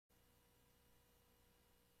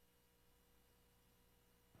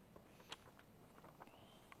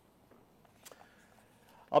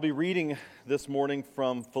I'll be reading this morning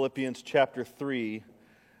from Philippians chapter 3,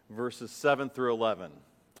 verses 7 through 11.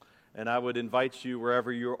 And I would invite you,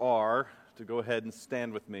 wherever you are, to go ahead and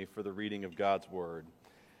stand with me for the reading of God's Word.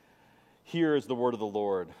 Here is the word of the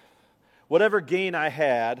Lord. Whatever gain I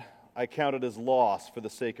had, I counted as loss for the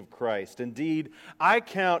sake of Christ. Indeed, I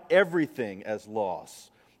count everything as loss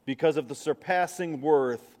because of the surpassing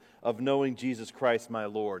worth of knowing Jesus Christ my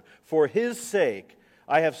Lord. For His sake,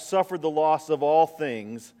 I have suffered the loss of all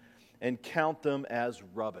things and count them as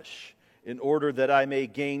rubbish, in order that I may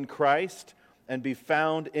gain Christ and be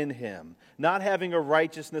found in Him, not having a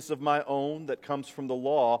righteousness of my own that comes from the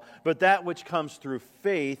law, but that which comes through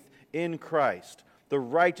faith in Christ, the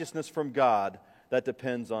righteousness from God that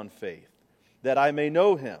depends on faith, that I may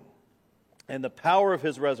know Him and the power of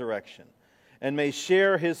His resurrection, and may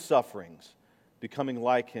share His sufferings, becoming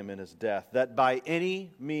like Him in His death, that by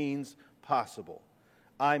any means possible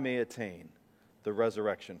I may attain the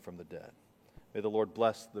resurrection from the dead. May the Lord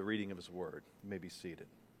bless the reading of His word. You may be seated.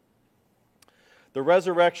 The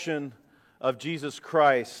resurrection of Jesus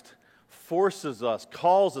Christ forces us,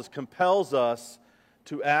 calls us, compels us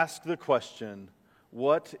to ask the question,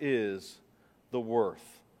 what is the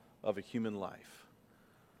worth of a human life?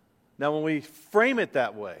 Now, when we frame it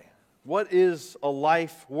that way, what is a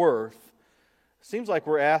life worth? It seems like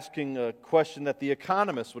we're asking a question that the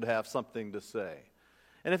economists would have something to say.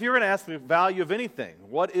 And if you're going to ask the value of anything,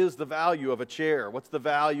 what is the value of a chair? What's the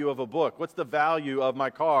value of a book? What's the value of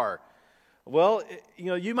my car? Well,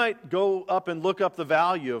 you might go up and look up the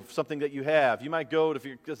value of something that you have. You might go, if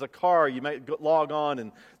there's a car, you might log on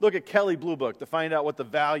and look at Kelley Blue Book to find out what the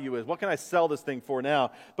value is. What can I sell this thing for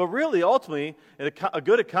now? But really, ultimately, a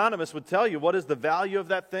good economist would tell you what is the value of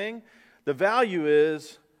that thing. The value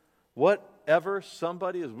is whatever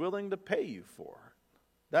somebody is willing to pay you for.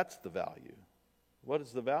 That's the value. What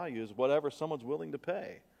is the value is whatever someone's willing to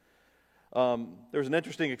pay. There was an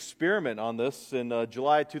interesting experiment on this. In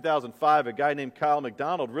July 2005, a guy named Kyle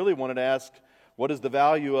McDonald really wanted to ask, what is the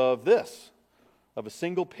value of this? Of a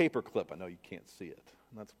single paper clip. I know you can't see it.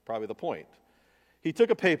 And that's probably the point. He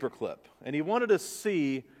took a paper clip, and he wanted to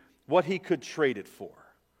see what he could trade it for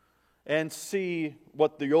and see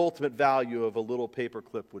what the ultimate value of a little paper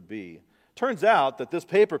clip would be. Turns out that this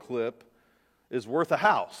paper clip is worth a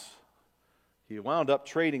house. He wound up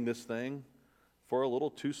trading this thing for a little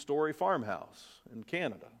 2-story farmhouse in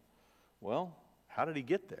Canada. Well, how did he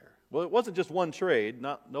get there? Well, it wasn't just one trade.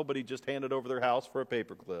 Nobody just handed over their house for a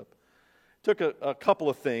paperclip. It took a couple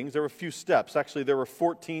of things. There were a few steps. Actually, there were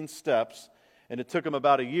 14 steps, and it took him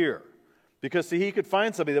about a year. Because, see, he could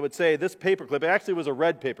find somebody that would say, this paperclip actually was a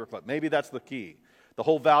red paperclip. Maybe that's the key. The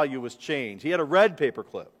whole value was changed. He had a red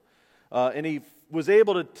paperclip, and he was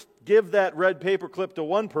able to give that red paperclip to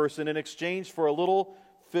one person in exchange for a little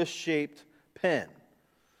fish-shaped pen.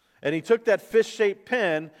 And he took that fish-shaped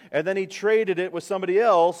pen, and then he traded it with somebody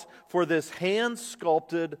else for this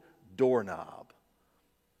hand-sculpted doorknob.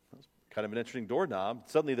 That's kind of an interesting doorknob.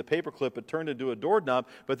 Suddenly the paperclip had turned into a doorknob,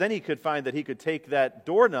 but then he could find that he could take that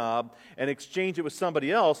doorknob and exchange it with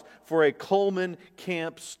somebody else for a Coleman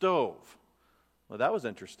camp stove. Well, that was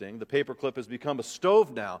interesting. The paperclip has become a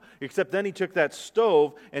stove now, except then he took that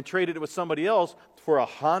stove and traded it with somebody else for a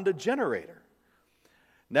Honda generator.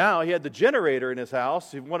 Now he had the generator in his house.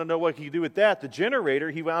 If you want to know what he could do with that, the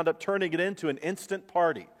generator, he wound up turning it into an instant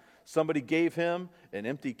party. Somebody gave him an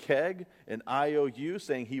empty keg, an IOU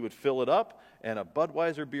saying he would fill it up, and a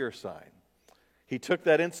Budweiser beer sign. He took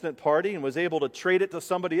that instant party and was able to trade it to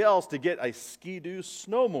somebody else to get a Ski-Doo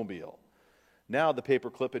snowmobile. Now the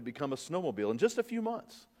paperclip had become a snowmobile in just a few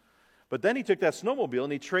months. But then he took that snowmobile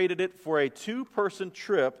and he traded it for a 2-person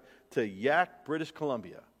trip to Yak, British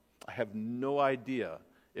Columbia. I have no idea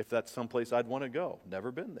if that's someplace I'd want to go.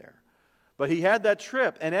 Never been there. But he had that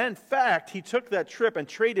trip, and in fact, he took that trip and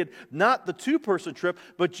traded not the 2-person trip,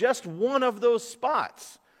 but just one of those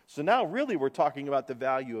spots. So now really we're talking about the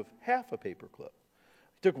value of half a paperclip.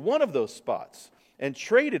 He took one of those spots and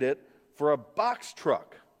traded it for a box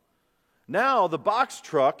truck. Now the box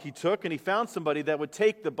truck he took, and he found somebody that would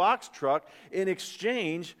take the box truck in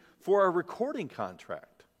exchange for a recording contract.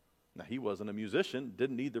 Now, he wasn't a musician,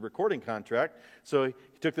 didn't need the recording contract, so he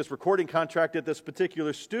took this recording contract at this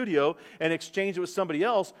particular studio and exchanged it with somebody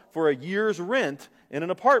else for a year's rent in an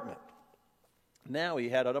apartment. Now he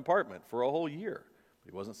had an apartment for a whole year.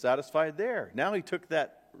 He wasn't satisfied there. Now he took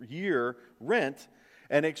that year rent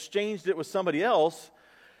and exchanged it with somebody else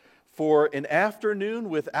for an afternoon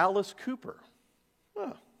with Alice Cooper.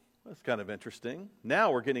 Oh, That's kind of interesting.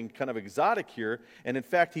 Now we're getting kind of exotic here. And in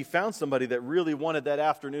fact, he found somebody that really wanted that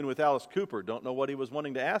afternoon with Alice Cooper. Don't know what he was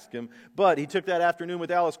wanting to ask him, but he took that afternoon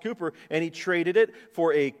with Alice Cooper and he traded it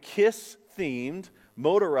for a Kiss-themed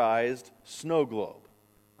motorized snow globe.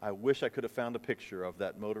 I wish I could have found a picture of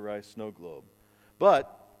that motorized snow globe.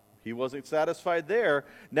 But he wasn't satisfied there.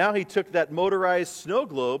 Now he took that motorized snow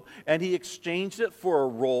globe and he exchanged it for a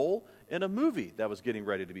role in a movie that was getting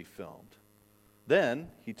ready to be filmed. Then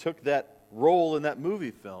he took that role in that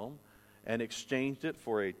movie film and exchanged it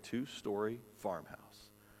for a 2-story farmhouse.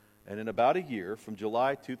 And in about a year, from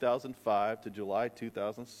July 2005 to July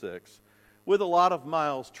 2006, with a lot of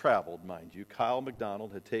miles traveled, mind you, Kyle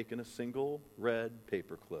McDonald had taken a single red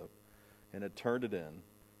paperclip and had turned it in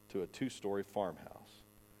to a 2-story farmhouse.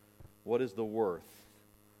 What is the worth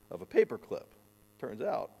of a paperclip? Turns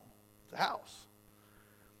out, it's a house.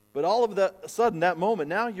 But all of a sudden, that moment,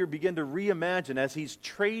 now you begin to reimagine as he's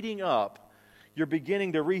trading up, you're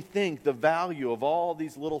beginning to rethink the value of all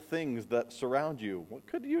these little things that surround you. What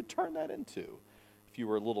could you turn that into if you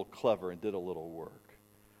were a little clever and did a little work?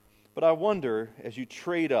 But I wonder, as you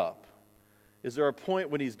trade up, is there a point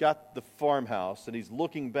when he's got the farmhouse and he's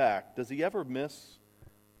looking back, does he ever miss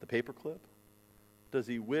the paperclip? Does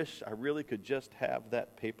he wish, I really could just have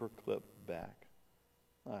that paperclip back?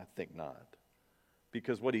 I think not.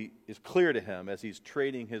 Because what is clear to him as he's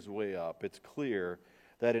trading his way up, it's clear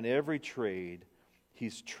that in every trade,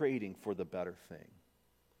 he's trading for the better thing.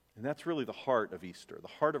 And that's really the heart of Easter. The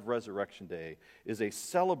heart of Resurrection Day is a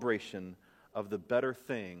celebration of the better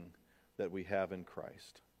thing that we have in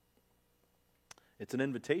Christ. It's an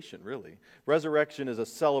invitation, really. Resurrection is a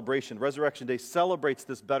celebration. Resurrection Day celebrates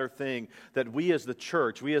this better thing that we as the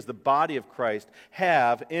church, we as the body of Christ,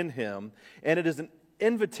 have in Him. And it is an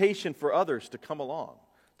invitation for others to come along,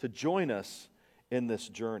 to join us in this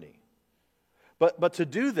journey. But to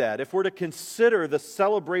do that, if we're to consider the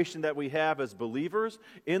celebration that we have as believers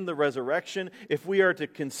in the resurrection, if we are to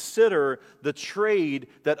consider the trade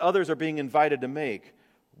that others are being invited to make,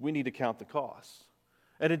 we need to count the costs.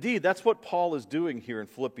 And indeed, that's what Paul is doing here in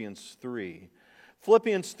Philippians 3.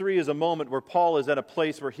 Philippians 3 is a moment where Paul is at a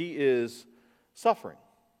place where he is suffering.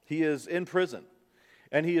 He is in prison.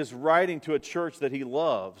 And he is writing to a church that he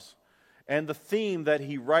loves. And the theme that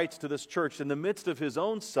he writes to this church in the midst of his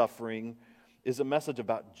own suffering is a message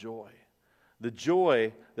about joy. The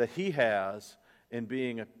joy that he has in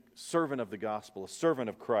being a servant of the gospel, a servant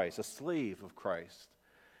of Christ, a slave of Christ.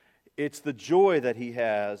 It's the joy that he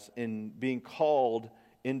has in being called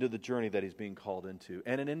into the journey that he's being called into,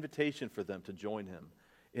 and an invitation for them to join him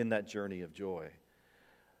in that journey of joy.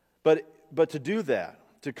 But to do that,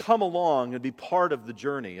 to come along and be part of the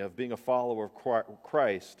journey of being a follower of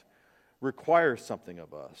Christ requires something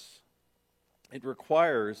of us. It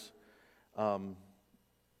requires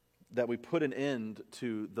that we put an end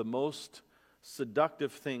to the most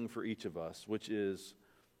seductive thing for each of us, which is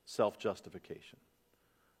self-justification.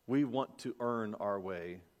 We want to earn our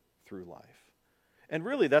way through life. And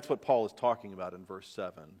really, that's what Paul is talking about in verse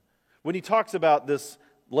 7. When he talks about this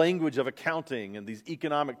language of accounting and these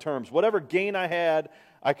economic terms, whatever gain I had,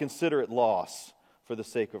 I consider it loss for the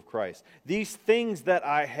sake of Christ. These things that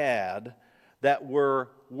I had that were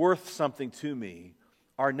worth something to me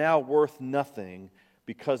are now worth nothing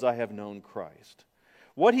because I have known Christ.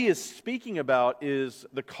 What he is speaking about is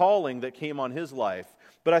the calling that came on his life,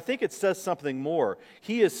 but I think it says something more.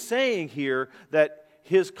 He is saying here that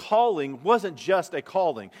his calling wasn't just a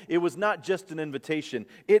calling. It was not just an invitation.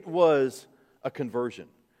 It was a conversion.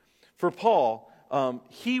 For Paul,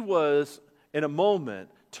 he was in a moment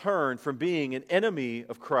turned from being an enemy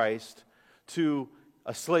of Christ to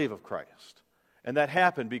a slave of Christ. And that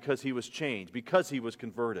happened because he was changed, because he was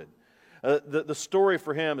converted. The story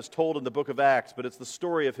for him is told in the book of Acts, but it's the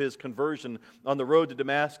story of his conversion on the road to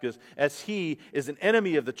Damascus as he is an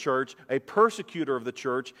enemy of the church, a persecutor of the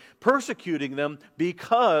church, persecuting them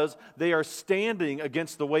because they are standing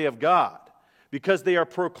against the way of God, because they are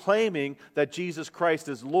proclaiming that Jesus Christ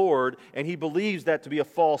is Lord, and he believes that to be a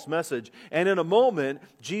false message. And in a moment,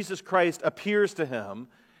 Jesus Christ appears to him.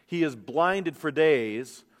 He is blinded for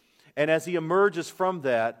days. And as he emerges from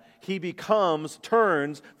that, he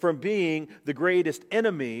turns from being the greatest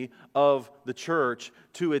enemy of the church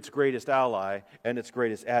to its greatest ally and its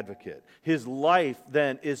greatest advocate. His life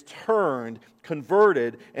then is turned,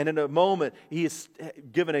 converted, and in a moment he is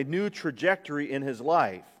given a new trajectory in his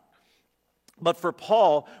life. But for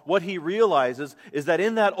Paul, what he realizes is that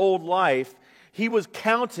in that old life, he was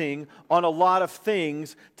counting on a lot of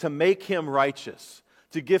things to make him righteous,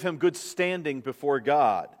 to give him good standing before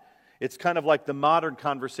God. It's kind of like the modern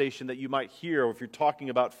conversation that you might hear if you're talking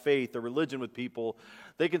about faith or religion with people.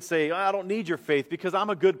 They can say, I don't need your faith because I'm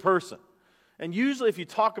a good person. And usually if you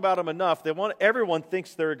talk about them enough, everyone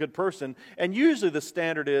thinks they're a good person. And usually the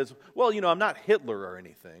standard is, well, I'm not Hitler or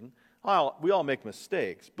anything. We all make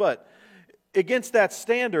mistakes. But against that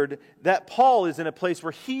standard, that Paul is in a place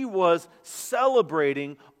where he was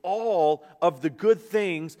celebrating all of the good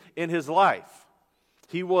things in his life.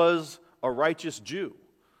 He was a righteous Jew,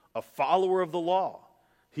 a follower of the law.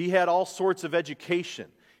 He had all sorts of education.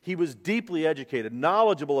 He was deeply educated,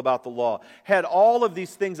 knowledgeable about the law, had all of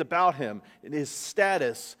these things about him in his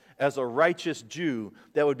status as a righteous Jew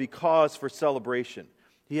that would be cause for celebration.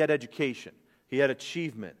 He had education. He had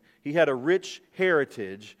achievement. He had a rich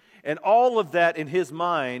heritage. And all of that in his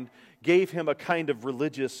mind gave him a kind of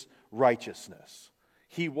religious righteousness.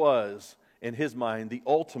 He was, in his mind, the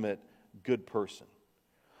ultimate good person.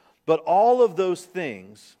 But all of those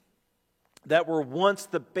things that were once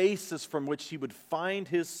the basis from which he would find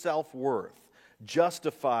his self-worth,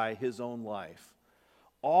 justify his own life,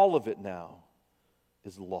 all of it now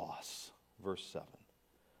is loss. Verse 7.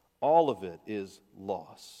 All of it is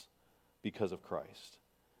loss because of Christ.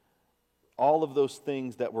 All of those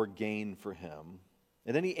things that were gain for him.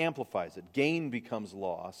 And then he amplifies it. Gain becomes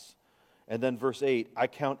loss. And then verse 8, I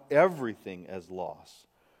count everything as loss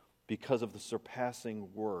because of the surpassing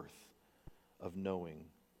worth of knowing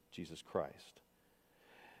Jesus Christ.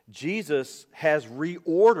 Jesus has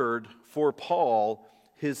reordered for Paul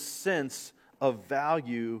his sense of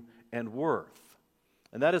value and worth.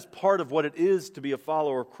 And that is part of what it is to be a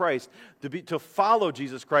follower of Christ. To follow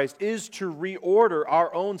Jesus Christ is to reorder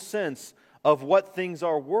our own sense of what things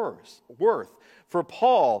are worth. For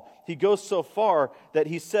Paul, he goes so far that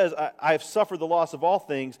he says, I have suffered the loss of all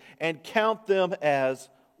things and count them as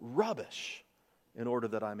rubbish in order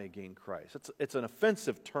that I may gain Christ. It's an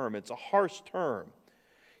offensive term. It's a harsh term.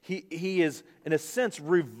 He is, in a sense,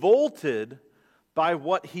 revolted by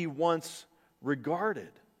what he once regarded.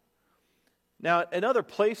 Now, in other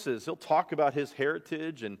places, he'll talk about his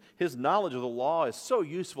heritage, and his knowledge of the law is so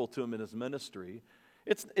useful to him in his ministry.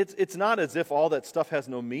 It's not as if all that stuff has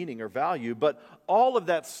no meaning or value, but all of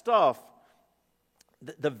that stuff,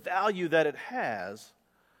 the value that it has,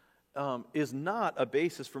 is not a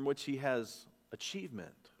basis from which he has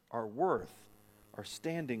achievement, our worth, our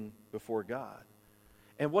standing before God.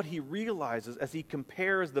 And what he realizes as he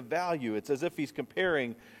compares the value, it's as if he's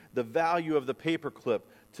comparing the value of the paperclip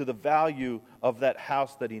to the value of that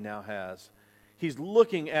house that he now has. He's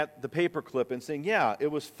looking at the paperclip and saying, yeah,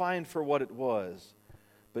 it was fine for what it was,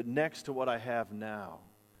 but next to what I have now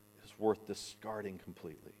is worth discarding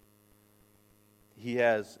completely. He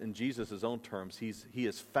has, in Jesus' own terms, he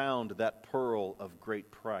has found that pearl of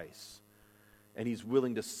great price, and he's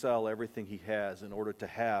willing to sell everything he has in order to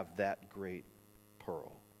have that great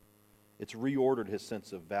pearl. It's reordered his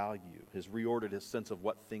sense of value, has reordered his sense of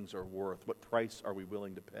what things are worth, what price are we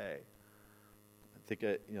willing to pay. I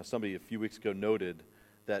think somebody a few weeks ago noted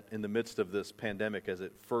that in the midst of this pandemic, as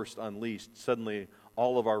it first unleashed, suddenly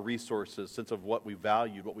all of our resources, sense of what we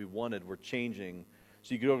valued, what we wanted, were changing.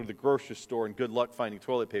 So you could go to the grocery store and good luck finding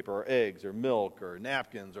toilet paper or eggs or milk or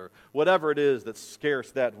napkins or whatever it is that's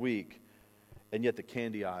scarce that week. And yet the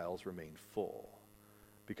candy aisles remain full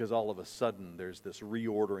because all of a sudden there's this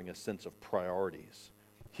reordering a sense of priorities.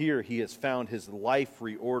 Here he has found his life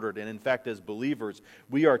reordered. And in fact, as believers,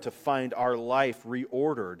 we are to find our life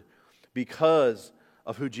reordered because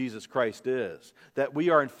of who Jesus Christ is. That we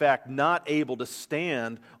are in fact not able to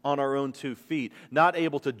stand on our own 2 feet, not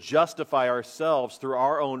able to justify ourselves through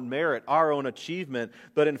our own merit, our own achievement,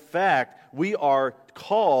 but in fact we are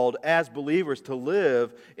called as believers to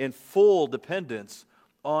live in full dependence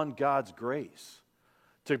on God's grace.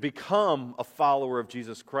 To become a follower of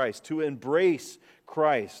Jesus Christ, to embrace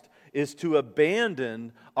Christ, is to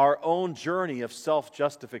abandon our own journey of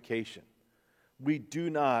self-justification. We do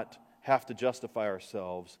not have to justify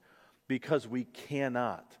ourselves because we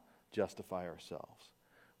cannot justify ourselves.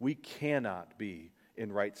 We cannot be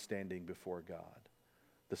in right standing before God.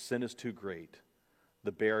 The sin is too great.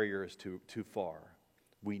 The barrier is too far.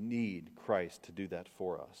 We need Christ to do that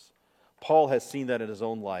for us. Paul has seen that in his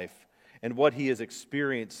own life, and what he has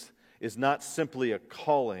experienced is not simply a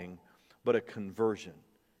calling, but a conversion.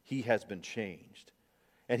 He has been changed.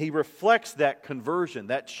 And he reflects that conversion,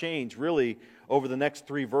 that change, really over the next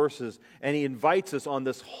 3 verses, and he invites us on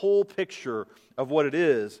this whole picture of what it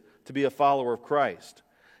is to be a follower of Christ.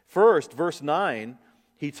 First, verse 9,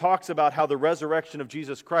 he talks about how the resurrection of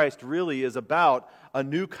Jesus Christ really is about a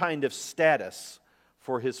new kind of status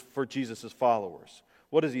for Jesus' followers.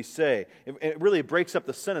 What does he say? It really breaks up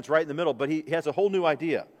the sentence right in the middle, but he has a whole new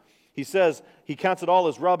idea. He says he counts it all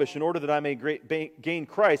as rubbish in order that I may gain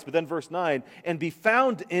Christ. But then verse 9, and be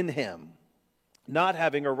found in him, not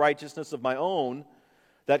having a righteousness of my own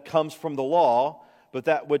that comes from the law, but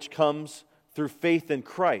that which comes through faith in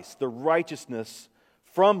Christ, the righteousness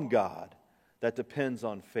from God that depends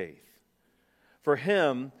on faith. For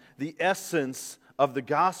him, the essence of the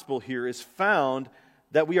gospel here is found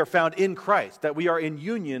that we are found in Christ, that we are in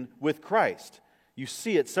union with Christ. You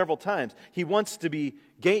see it several times. He wants to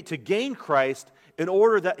gain Christ in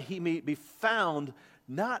order that he may be found,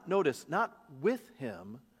 not with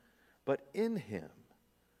him, but in him.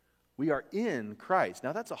 We are in Christ.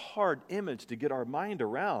 Now that's a hard image to get our mind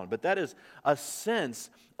around, but that is a sense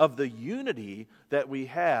of the unity that we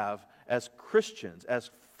have as Christians,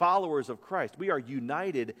 as followers of Christ. We are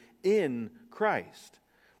united in Christ.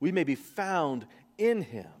 We may be found in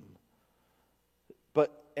him.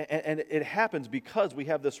 And it happens because we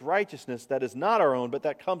have this righteousness that is not our own, but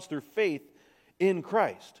that comes through faith in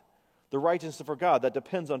Christ. The righteousness of God that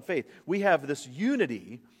depends on faith. We have this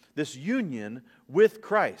unity, this union with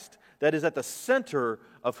Christ that is at the center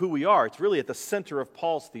of who we are. It's really at the center of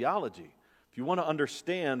Paul's theology. If you want to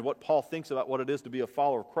understand what Paul thinks about what it is to be a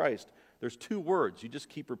follower of Christ, there's two words you just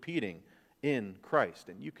keep repeating: in Christ.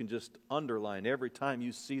 And you can just underline every time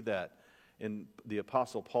you see that in the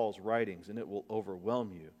Apostle Paul's writings, and it will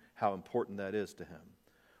overwhelm you how important that is to him.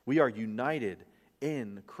 We are united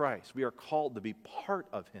in Christ. We are called to be part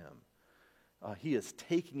of him. He is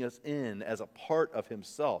taking us in as a part of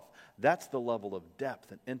himself. That's the level of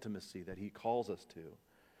depth and intimacy that he calls us to.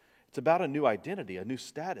 It's about a new identity, a new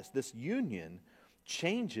status. This union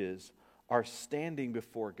changes our standing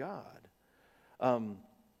before God.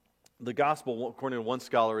 The gospel, according to one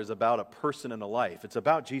scholar, is about a person and a life. It's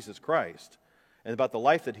about Jesus Christ and about the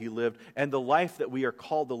life that he lived and the life that we are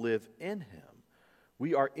called to live in him.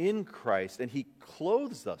 We are in Christ, and he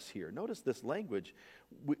clothes us here. Notice this language.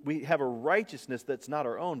 We have a righteousness that's not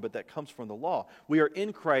our own, but that comes from the law. We are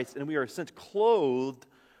in Christ, and we are since clothed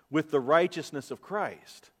with the righteousness of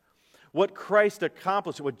Christ. What Christ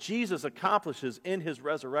accomplished, what Jesus accomplishes in his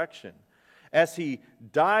resurrection, as he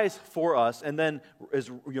dies for us and then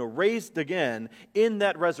is raised again in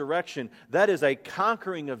that resurrection, that is a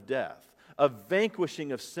conquering of death, a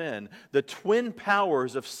vanquishing of sin, the twin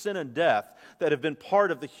powers of sin and death that have been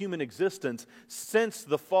part of the human existence since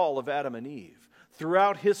the fall of Adam and Eve.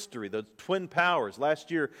 Throughout history, the twin powers.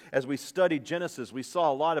 Last year, as we studied Genesis, we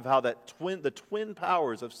saw a lot of how the twin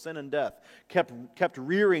powers of sin and death kept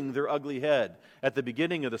rearing their ugly head at the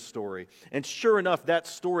beginning of the story. And sure enough, that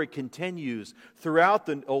story continues throughout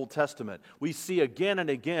the Old Testament. We see again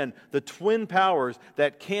and again the twin powers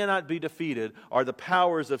that cannot be defeated are the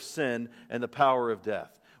powers of sin and the power of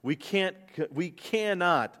death. We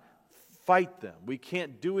cannot fight them. We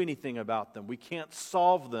can't do anything about them. We can't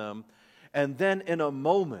solve them. And then in a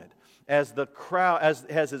moment, as the crowd,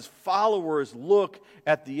 as his followers look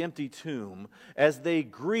at the empty tomb, as they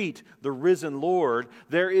greet the risen Lord,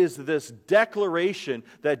 there is this declaration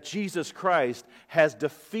that Jesus Christ has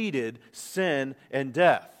defeated sin and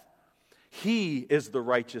death. He is the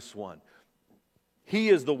righteous one. He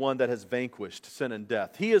is the one that has vanquished sin and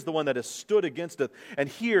death. He is the one that has stood against it. And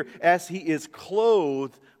here, as he is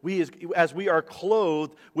clothed, as we are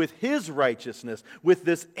clothed with his righteousness, with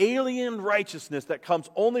this alien righteousness that comes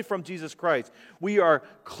only from Jesus Christ, we are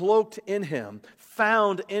cloaked in him,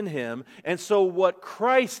 found in him. And so what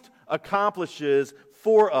Christ accomplishes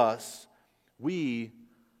for us, we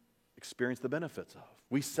experience the benefits of.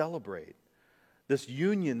 We celebrate. This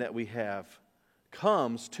union that we have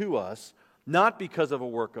comes to us not because of a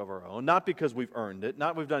work of our own, not because we've earned it,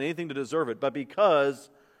 not we've done anything to deserve it, but because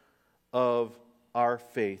of our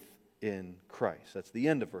faith in Christ. That's the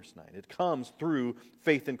end of verse 9. It comes through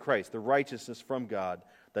faith in Christ, the righteousness from God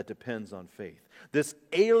that depends on faith. This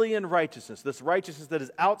alien righteousness, this righteousness that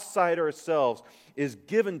is outside ourselves, is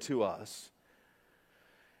given to us,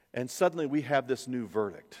 and suddenly we have this new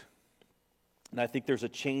verdict. And I think there's a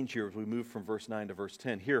change here as we move from verse 9 to verse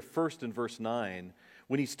 10. Here, first in verse 9,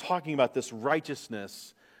 when he's talking about this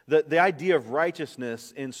righteousness, the idea of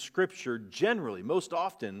righteousness in Scripture generally, most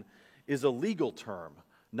often, is a legal term,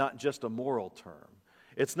 not just a moral term.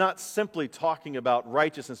 It's not simply talking about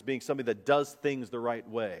righteousness being somebody that does things the right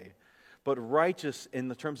way, but righteous in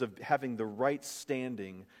the terms of having the right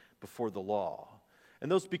standing before the law.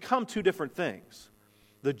 And those become two different things.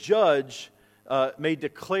 The judge may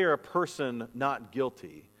declare a person not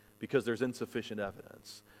guilty because there's insufficient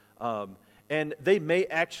evidence. And they may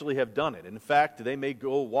actually have done it. In fact, they may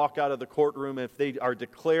go walk out of the courtroom if they are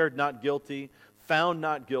declared not guilty, found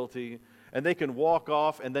not guilty, and they can walk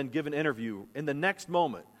off and then give an interview in the next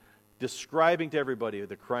moment, describing to everybody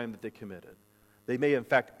the crime that they committed. They may, in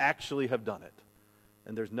fact, actually have done it.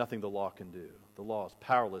 And there's nothing the law can do. The law is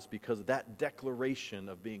powerless because that declaration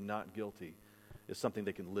of being not guilty is something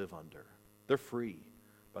they can live under. They're free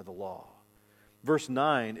by the law. Verse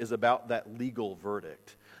 9 is about that legal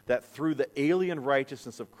verdict, that through the alien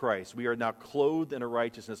righteousness of Christ, we are now clothed in a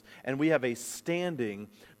righteousness, and we have a standing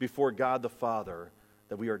before God the Father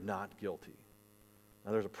that we are not guilty.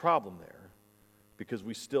 Now there's a problem there, because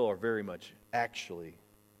we still are very much actually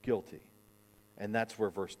guilty. And that's where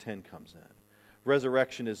verse 10 comes in.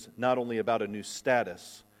 Resurrection is not only about a new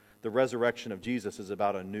status, the resurrection of Jesus is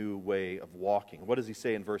about a new way of walking. What does he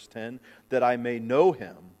say in verse 10? That I may know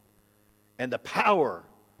him and the power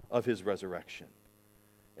of his resurrection,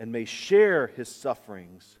 and may share his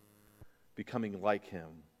sufferings, becoming like him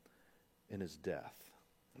in his death.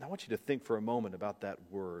 And I want you to think for a moment about that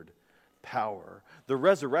word, power. The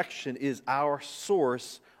resurrection is our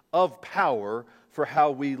source of power for how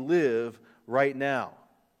we live right now.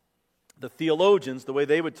 The theologians, the way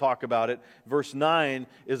they would talk about it, verse 9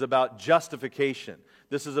 is about justification.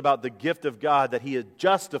 This is about the gift of God, that He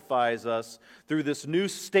justifies us through this new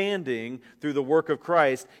standing through the work of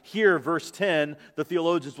Christ. Here, verse 10, the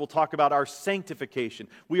theologians will talk about our sanctification.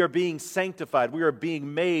 We are being sanctified. We are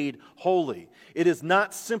being made holy. It is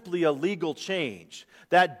not simply a legal change.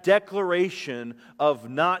 That declaration of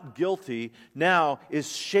not guilty now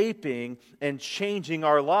is shaping and changing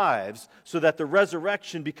our lives so that the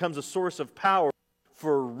resurrection becomes a source of power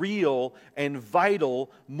for real and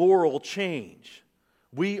vital moral change.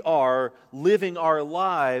 We are living our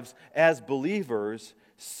lives as believers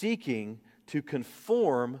seeking to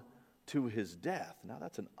conform to His death. Now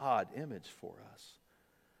that's an odd image for us,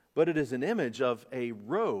 but it is an image of a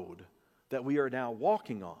road that we are now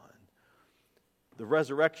walking on. The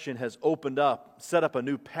resurrection has opened up, set up a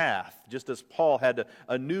new path, just as Paul had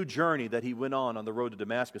a new journey that he went on the road to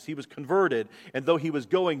Damascus. He was converted, and though he was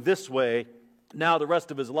going this way, now the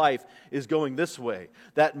rest of his life is going this way.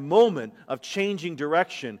 That moment of changing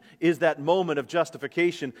direction is that moment of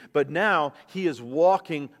justification, but now he is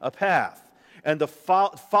walking a path. And the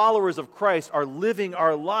followers of Christ are living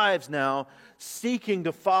our lives now, seeking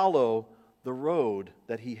to follow the road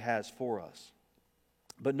that He has for us.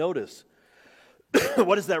 But notice,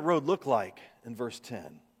 what does that road look like in verse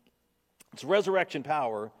 10? It's resurrection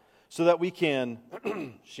power so that we can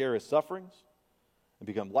share His sufferings and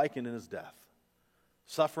become likened in His death.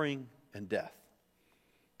 Suffering and death.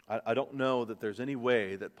 I don't know that there's any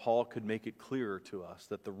way that Paul could make it clearer to us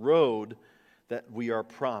that the road that we are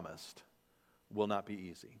promised will not be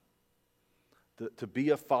easy. To be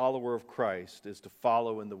a follower of Christ is to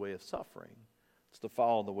follow in the way of suffering. It's to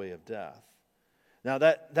follow in the way of death. Now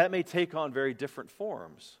that may take on very different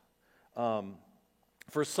forms.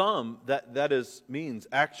 For some, that means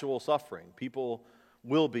actual suffering. People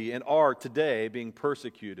will be and are today being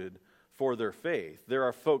persecuted for their faith. There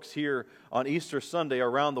are folks here on Easter Sunday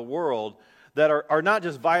around the world that are not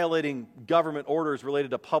just violating government orders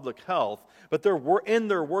related to public health, but in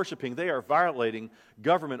their worshiping, they are violating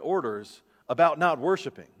government orders about not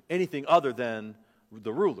worshiping anything other than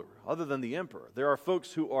the ruler, other than the emperor. There are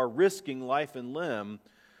folks who are risking life and limb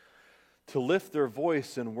to lift their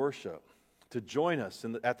voice in worship, to join us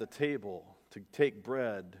at the table, to take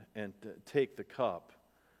bread and to take the cup.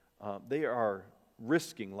 They are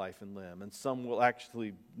risking life and limb, and some will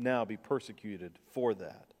actually now be persecuted for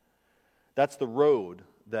that. That's the road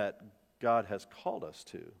that God has called us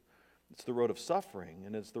to. It's the road of suffering,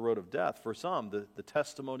 and it's the road of death. For some, the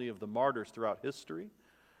testimony of the martyrs throughout history,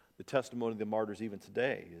 the testimony of the martyrs even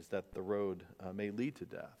today, is that the road may lead to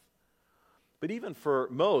death. But even for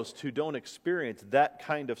most who don't experience that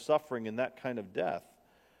kind of suffering and that kind of death,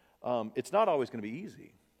 it's not always going to be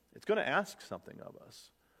easy. It's going to ask something of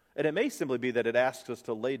us. And it may simply be that it asks us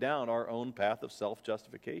to lay down our own path of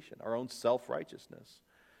self-justification, our own self-righteousness.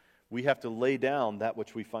 We have to lay down that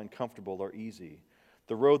which we find comfortable or easy.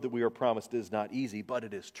 The road that we are promised is not easy, but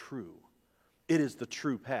it is true. It is the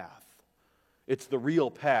true path. It's the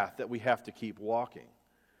real path that we have to keep walking.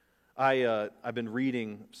 I've been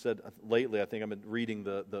reading, lately, I think I've been reading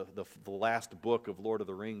the last book of Lord of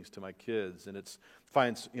the Rings to my kids, and it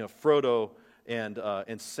finds Frodo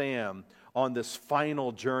and Sam on this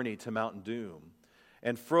final journey to Mount Doom.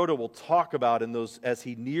 And Frodo will talk about as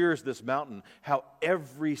he nears this mountain, how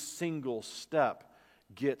every single step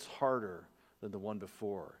gets harder than the one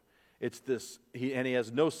before. He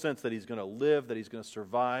has no sense that he's going to live, that he's going to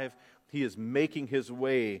survive. He is making his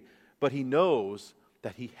way, but he knows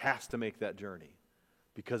that he has to make that journey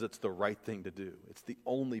because it's the right thing to do. It's the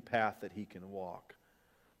only path that he can walk.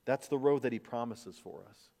 That's the road that He promises for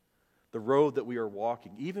us. the road that we are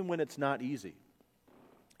walking, even when it's not easy,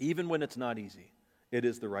 it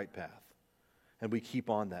is the right path. And we keep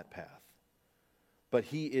on that path. But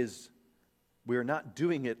we are not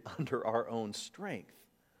doing it under our own strength.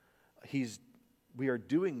 We are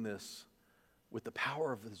doing this with the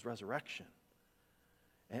power of His resurrection.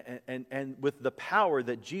 And with the power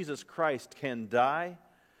that Jesus Christ can die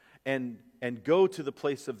and go to the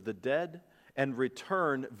place of the dead and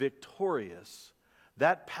return victorious.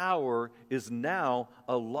 That power is now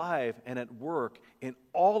alive and at work in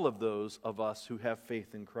all of those of us who have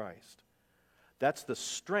faith in Christ. That's the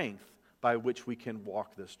strength by which we can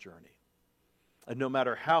walk this journey. And no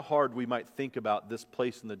matter how hard we might think about this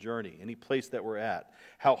place in the journey, any place that we're at,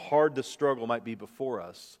 how hard the struggle might be before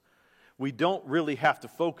us, we don't really have to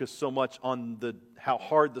focus so much on how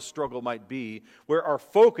hard the struggle might be. Where our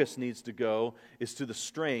focus needs to go is to the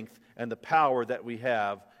strength and the power that we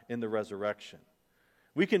have in the resurrection.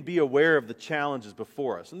 We can be aware of the challenges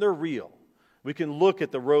before us, and they're real. We can look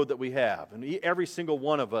at the road that we have, and every single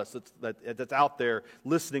one of us that's out there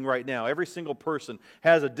listening right now, every single person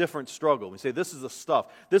has a different struggle. We say, this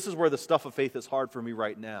is where the stuff of faith is hard for me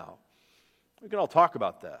right now. We can all talk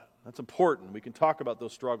about that. That's important. We can talk about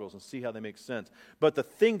those struggles and see how they make sense. But the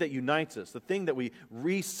thing that unites us, the thing that we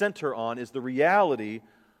recenter on, is the reality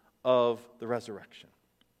of the resurrection.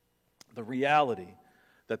 The reality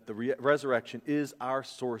that the resurrection is our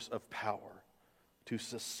source of power to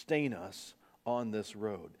sustain us on this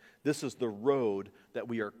road. This is the road that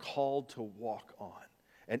we are called to walk on.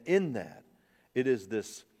 And in that, it is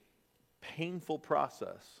this painful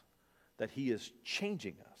process that He is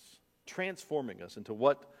changing us, transforming us into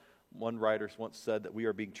what one writer once said, that we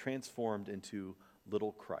are being transformed into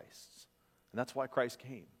little Christs. And that's why Christ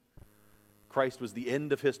came. Christ was the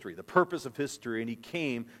end of history, the purpose of history, and He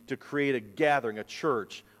came to create a gathering, a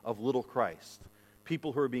church of little Christ.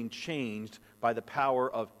 People who are being changed by the power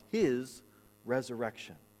of His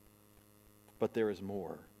resurrection. But there is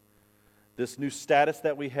more. This new status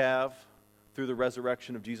that we have through the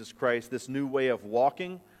resurrection of Jesus Christ, this new way of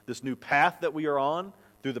walking, this new path that we are on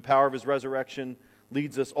through the power of His resurrection,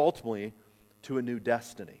 leads us ultimately to a new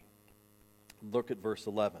destiny. Look at verse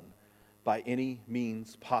 11. By any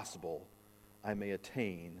means possible, I may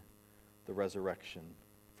attain the resurrection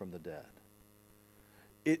from the dead.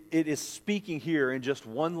 It is speaking here in just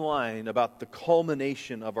one line about the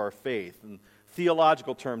culmination of our faith. In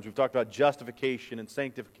theological terms, we've talked about justification and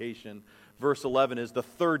sanctification. Verse 11 is the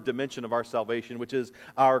third dimension of our salvation, which is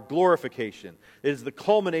our glorification. It is the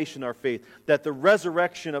culmination of our faith, that the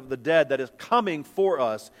resurrection of the dead that is coming for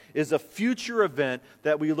us is a future event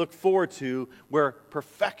that we look forward to, where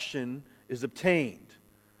perfection is obtained.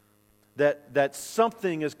 That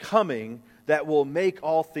something is coming that will make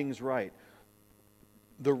all things right.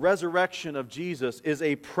 The resurrection of Jesus is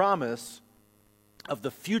a promise of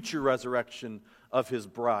the future resurrection of His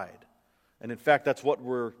bride. And in fact, that's what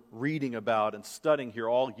we're reading about and studying here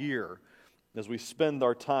all year as we spend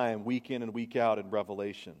our time week in and week out in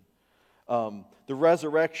Revelation. The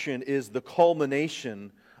resurrection is the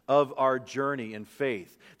culmination of our journey in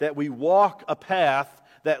faith, that we walk a path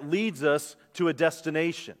that leads us to a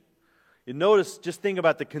destination. You notice, just think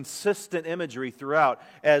about the consistent imagery throughout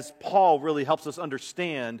as Paul really helps us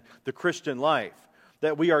understand the Christian life.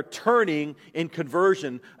 That we are turning in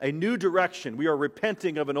conversion a new direction. We are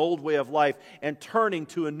repenting of an old way of life and turning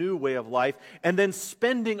to a new way of life, and then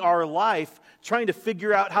spending our life trying to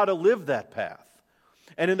figure out how to live that path.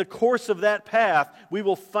 And in the course of that path, we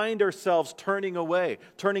will find ourselves turning away,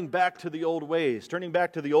 turning back to the old ways, turning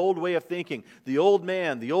back to the old way of thinking, the old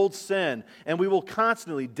man, the old sin. And we will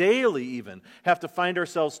constantly, daily even, have to find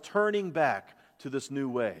ourselves turning back to this new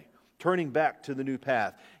way, turning back to the new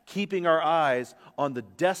path, keeping our eyes on the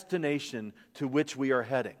destination to which we are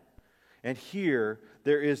heading. And here,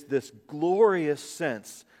 there is this glorious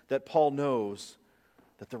sense that Paul knows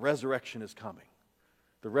that the resurrection is coming.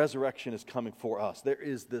 The resurrection is coming for us. There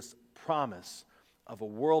is this promise of a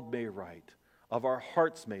world made right, of our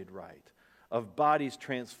hearts made right, of bodies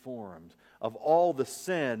transformed, of all the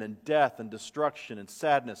sin and death and destruction and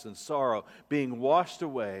sadness and sorrow being washed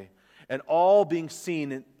away, and all being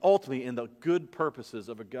seen ultimately in the good purposes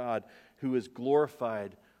of a God who is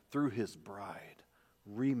glorified through His bride,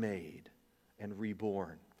 remade and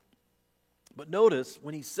reborn. But notice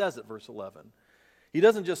when he says it, verse 11, he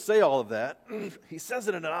doesn't just say all of that. He says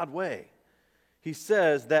it in an odd way. He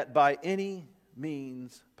says that by any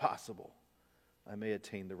means possible, I may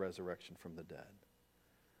attain the resurrection from the dead.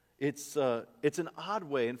 It's an odd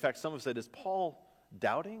way. In fact, some have said, is Paul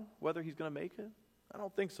doubting whether he's going to make it? I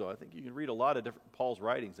don't think so. I think you can read a lot of different Paul's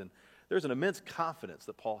writings, and there's an immense confidence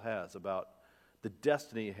that Paul has about the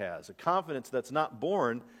destiny he has, a confidence that's not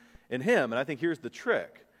born in him. And I think here's the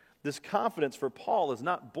trick. This confidence for Paul is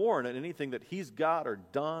not born in anything that he's got or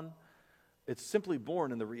done. It's simply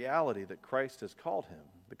born in the reality that Christ has called him,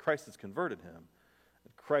 that Christ has converted him,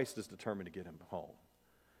 that Christ is determined to get him home.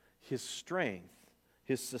 His strength,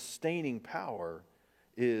 his sustaining power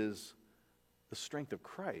is the strength of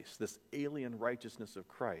Christ, this alien righteousness of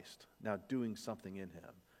Christ, now doing something in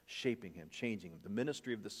him, shaping him, changing him. The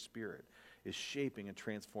ministry of the Spirit is shaping and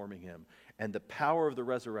transforming him, and the power of the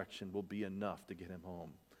resurrection will be enough to get him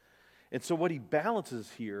home. And so what he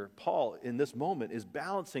balances here, Paul, in this moment, is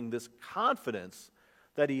balancing this confidence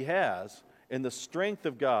that he has in the strength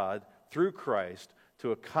of God through Christ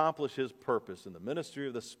to accomplish his purpose in the ministry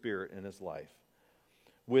of the Spirit in his life,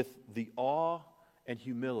 with the awe and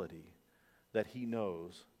humility that he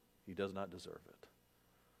knows he does not deserve it.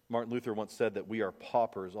 Martin Luther once said that we are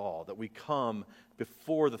paupers all, that we come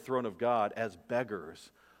before the throne of God as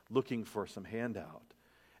beggars looking for some handout.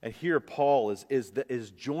 And here Paul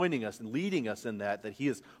is joining us and leading us in that he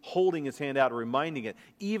is holding his hand out and reminding it,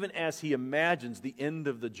 even as he imagines the end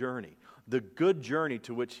of the journey, the good journey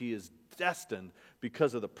to which he is destined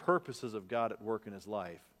because of the purposes of God at work in his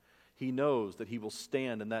life. He knows that he will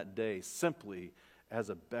stand in that day simply as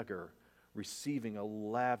a beggar receiving a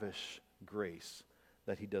lavish grace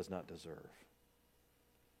that he does not deserve.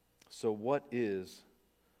 So what is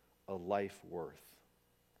a life worth?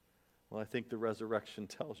 Well, I think the resurrection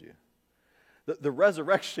tells you. The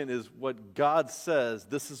resurrection is what God says,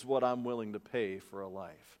 this is what I'm willing to pay for a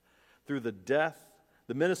life. Through the death,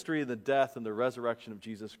 the ministry of the death and the resurrection of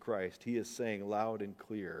Jesus Christ, he is saying loud and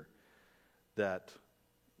clear that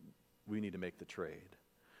we need to make the trade.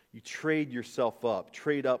 You trade yourself up,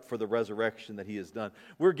 trade up for the resurrection that he has done.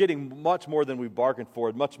 We're getting much more than we bargained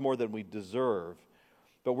for, much more than we deserve,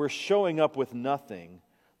 but we're showing up with nothing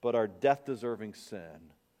but our death-deserving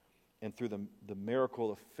sin. And through the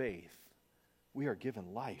miracle of faith, we are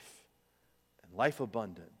given life, and life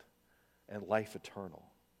abundant, and life eternal.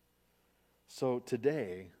 So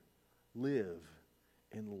today, live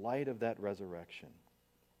in light of that resurrection.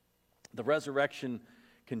 The resurrection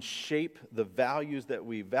can shape the values that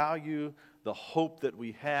we value, the hope that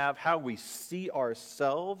we have, how we see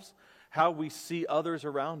ourselves, how we see others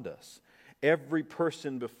around us. Every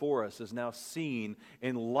person before us is now seen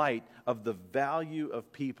in light of the value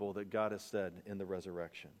of people that God has said in the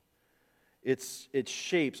resurrection. It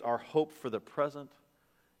shapes our hope for the present.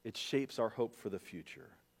 It shapes our hope for the future.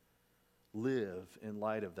 Live in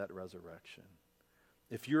light of that resurrection.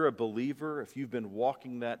 If you're a believer, if you've been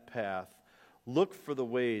walking that path, look for the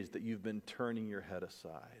ways that you've been turning your head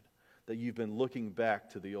aside, that you've been looking back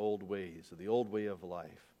to the old ways, the old way of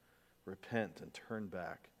life. Repent and turn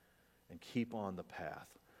back. And keep on the path.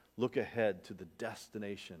 Look ahead to the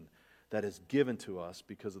destination that is given to us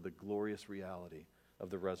because of the glorious reality of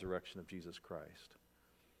the resurrection of Jesus Christ.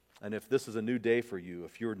 And if this is a new day for you,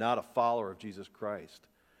 if you're not a follower of Jesus Christ,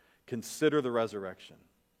 consider the resurrection.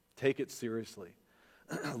 Take it seriously.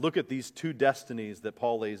 Look at these two destinies that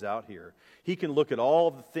Paul lays out here. He can look at all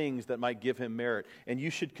of the things that might give him merit, and you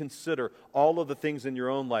should consider all of the things in your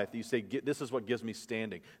own life that you say, this is what gives me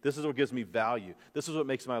standing. This is what gives me value. This is what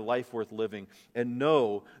makes my life worth living. And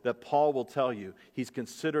know that Paul will tell you he's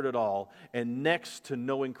considered it all, and next to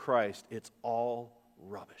knowing Christ, it's all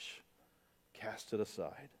rubbish. Cast it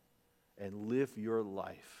aside and live your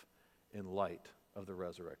life in light of the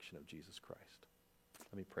resurrection of Jesus Christ.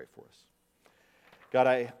 Let me pray for us. God,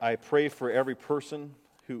 I pray for every person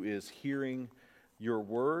who is hearing your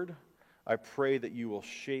word. I pray that you will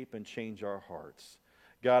shape and change our hearts.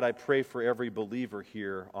 God, I pray for every believer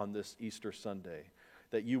here on this Easter Sunday,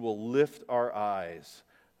 that you will lift our eyes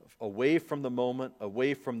away from the moment,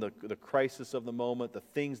 away from the crisis of the moment, the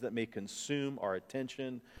things that may consume our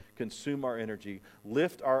attention, consume our energy.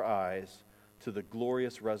 Lift our eyes to the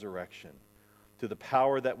glorious resurrection, to the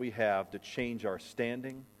power that we have to change our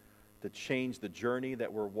standing, to change the journey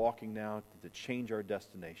that we're walking now, to change our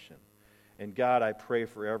destination. And God, I pray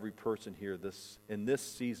for every person here in this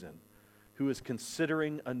season who is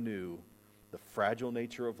considering anew the fragile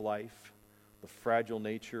nature of life, the fragile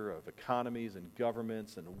nature of economies and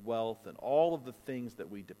governments and wealth and all of the things that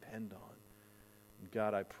we depend on. And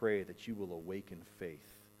God, I pray that you will awaken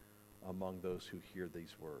faith among those who hear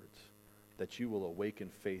these words, that you will awaken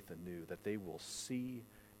faith anew, that they will see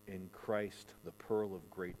in Christ the pearl of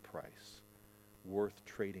great price, worth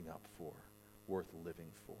trading up for, worth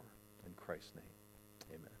living for. In Christ's name,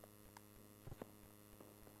 amen.